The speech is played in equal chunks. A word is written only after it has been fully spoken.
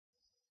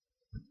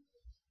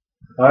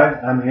Hi,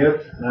 I'm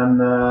Geert,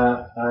 and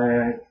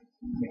I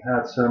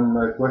had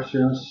some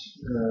questions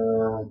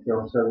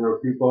from several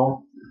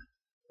people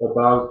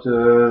about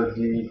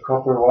the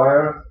copper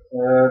wire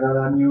that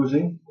I'm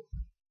using,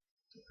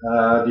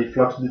 the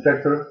flux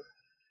detector,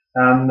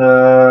 and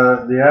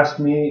they asked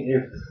me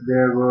if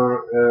there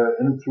were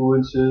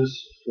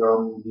influences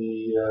from the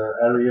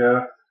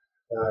area,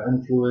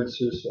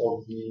 influences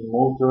of the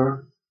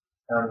motor,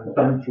 and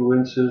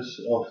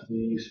influences of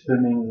the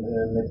spinning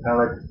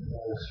metallic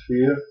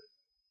sphere.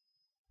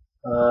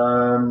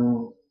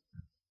 Um,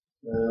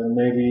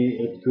 Maybe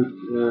it could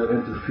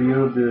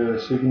interfere the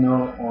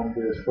signal on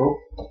the scope.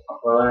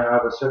 Well, I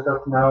have a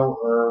setup now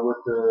with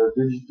the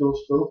digital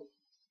scope,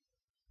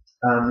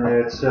 and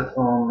it's set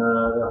on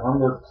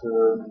 100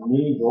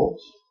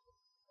 millivolts.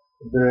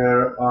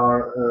 There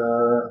are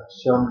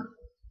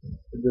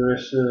there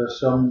is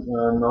some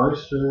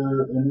noise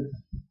in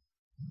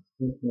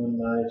it.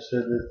 When I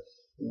set it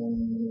on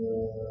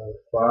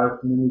 5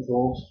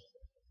 millivolts,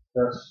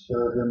 that's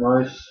the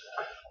noise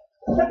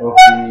of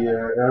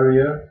the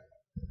area.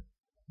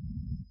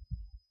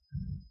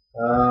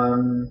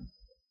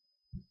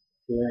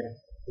 Okay,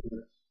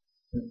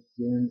 it's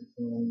again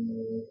on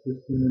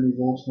 50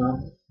 millivolts now.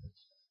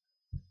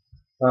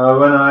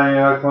 When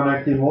I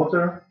connect the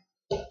motor,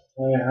 I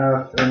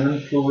have an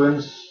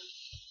influence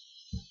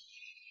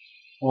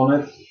on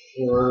it.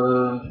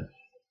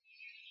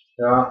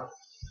 Yeah,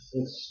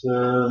 it's a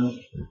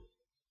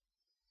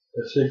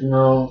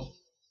signal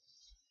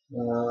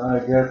I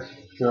get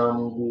from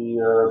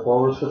the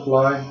power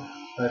supply,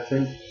 I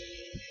think,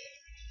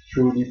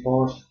 through the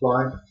power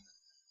supply.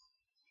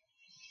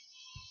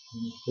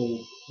 So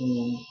it's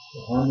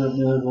 100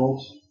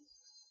 millivolts.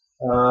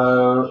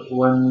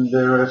 When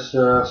there is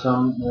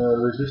some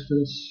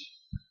resistance,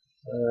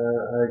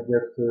 I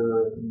get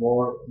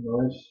more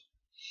noise.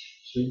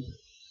 See,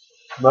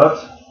 but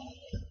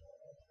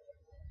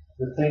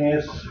the thing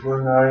is,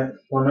 when I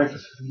connect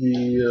the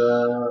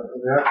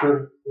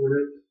reactor with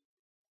it,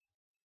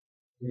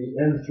 the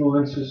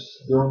influences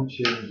don't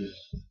change.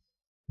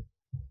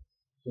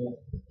 So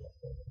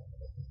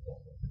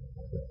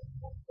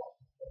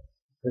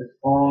it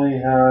only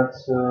had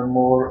a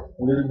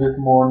little bit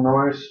more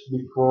noise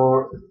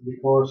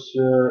because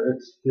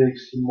it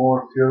takes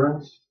more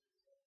current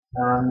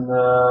and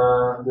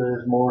there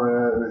is more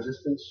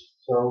resistance.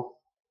 So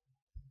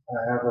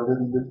I have a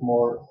little bit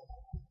more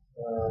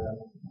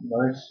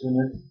noise in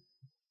it,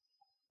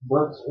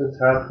 but it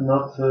had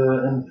not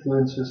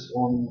influences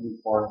on the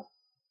coil.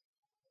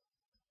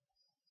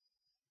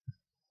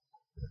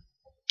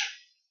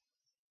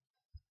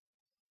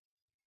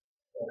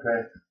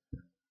 Okay.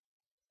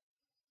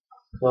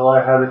 So I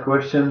had a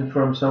question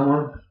from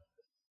someone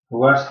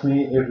who asked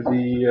me if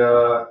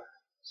the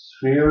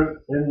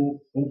sphere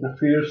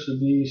interferes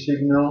the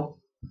signal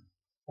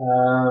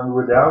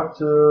without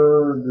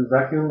the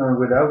vacuum and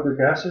without the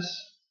gases.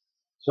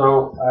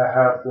 So I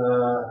have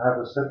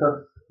a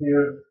setup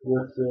here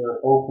with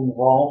open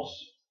valves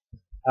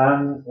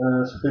and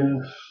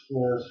spinning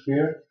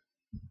sphere,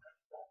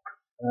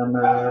 and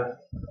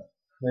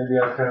maybe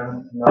I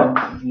can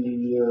mount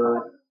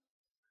the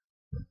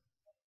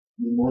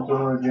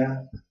motor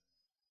again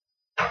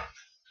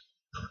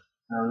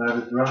and let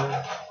it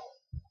run.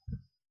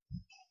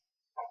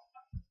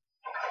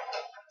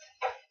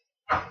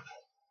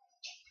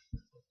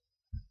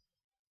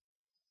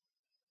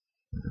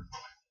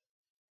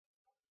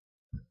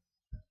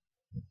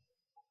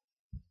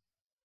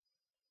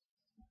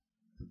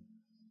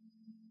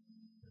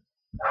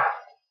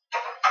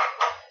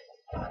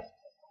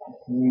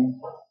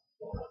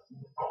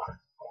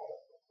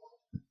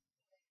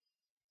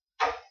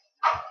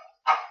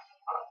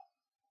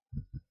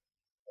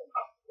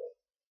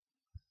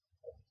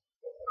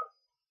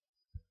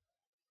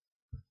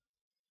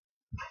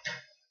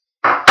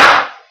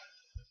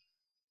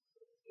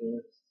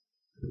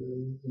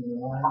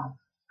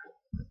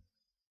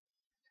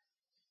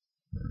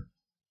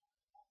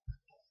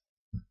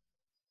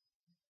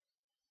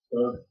 So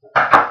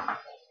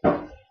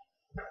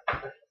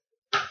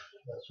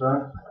that's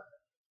right.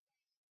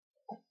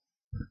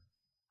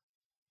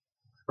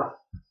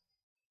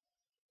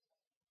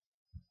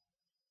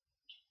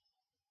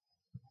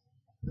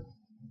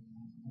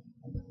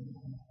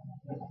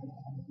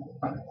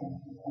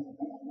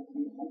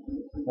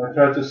 I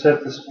try to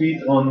set the speed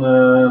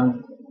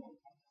on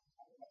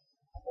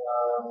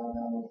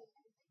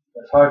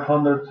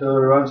 500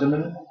 rounds a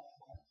minute.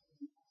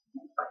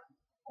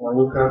 I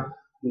look at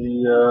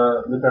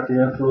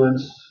the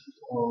influence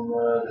on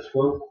the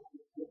scope.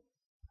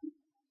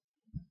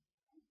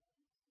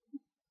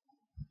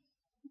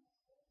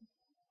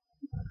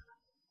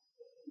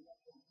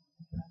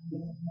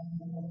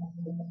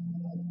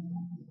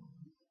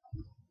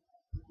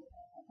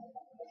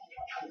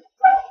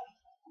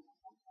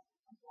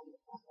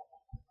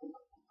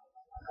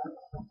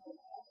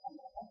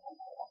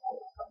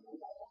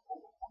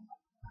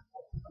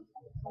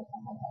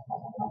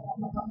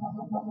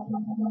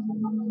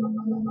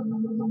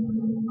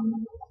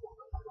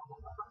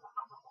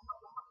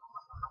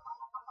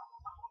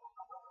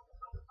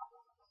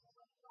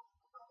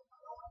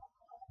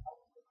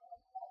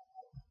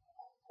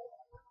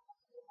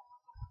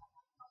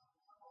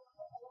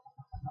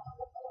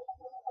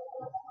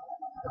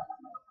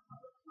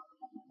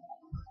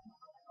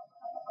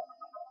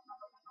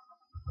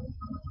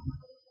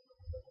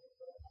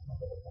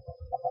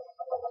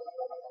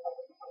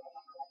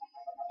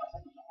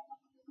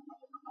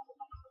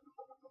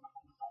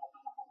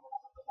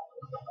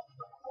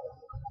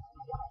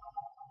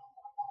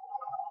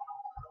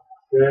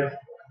 Okay.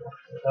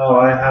 Now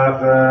I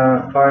have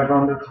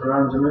 500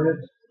 rounds a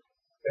minute.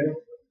 Okay.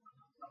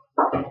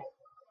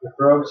 The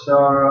probes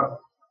are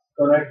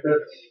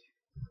connected,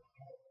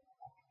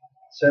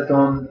 set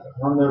on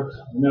 100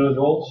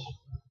 millivolts.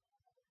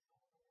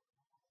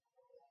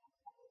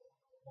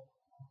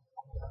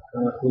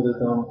 Gonna put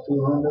it on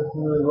 200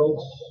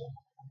 millivolts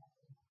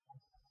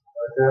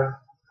right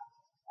there.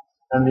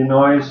 And the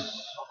noise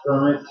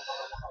from it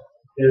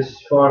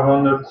is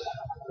 400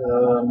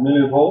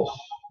 millivolts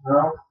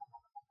now.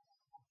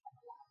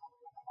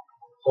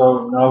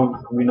 So now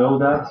we know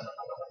that,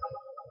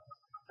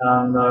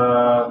 and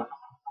we're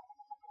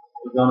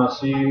gonna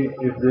see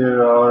if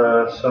there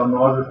are some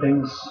other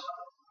things,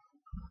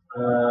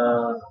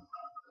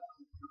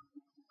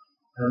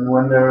 and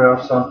when there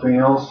are something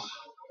else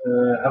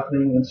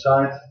happening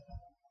inside,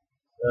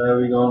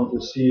 we're going to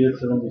see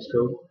it on the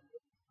scope.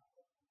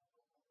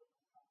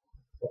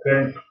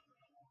 Okay.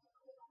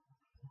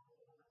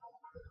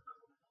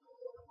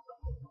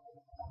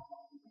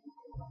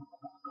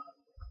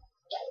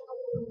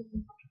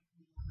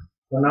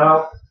 So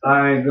now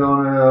I'm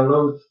gonna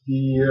load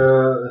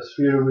the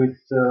sphere with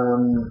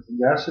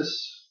gases.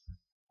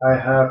 I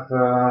have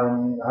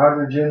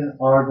hydrogen,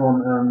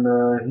 argon, and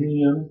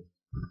helium,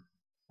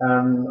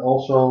 and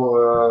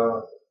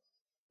also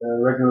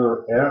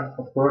regular air,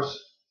 of course.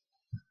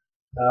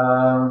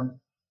 I'm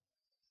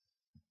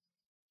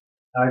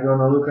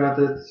gonna look at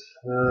it,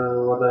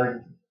 what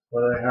I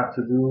have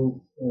to do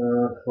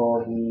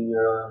for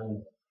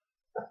the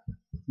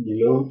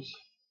loads,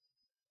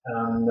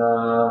 and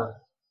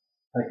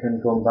I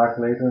can come back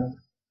later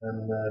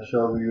and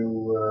show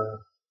you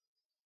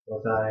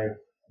what I've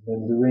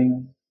been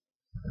doing,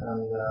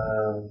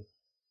 and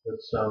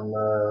with some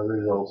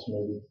results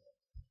maybe.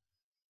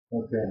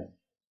 Okay,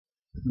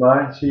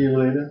 bye, see you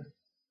later.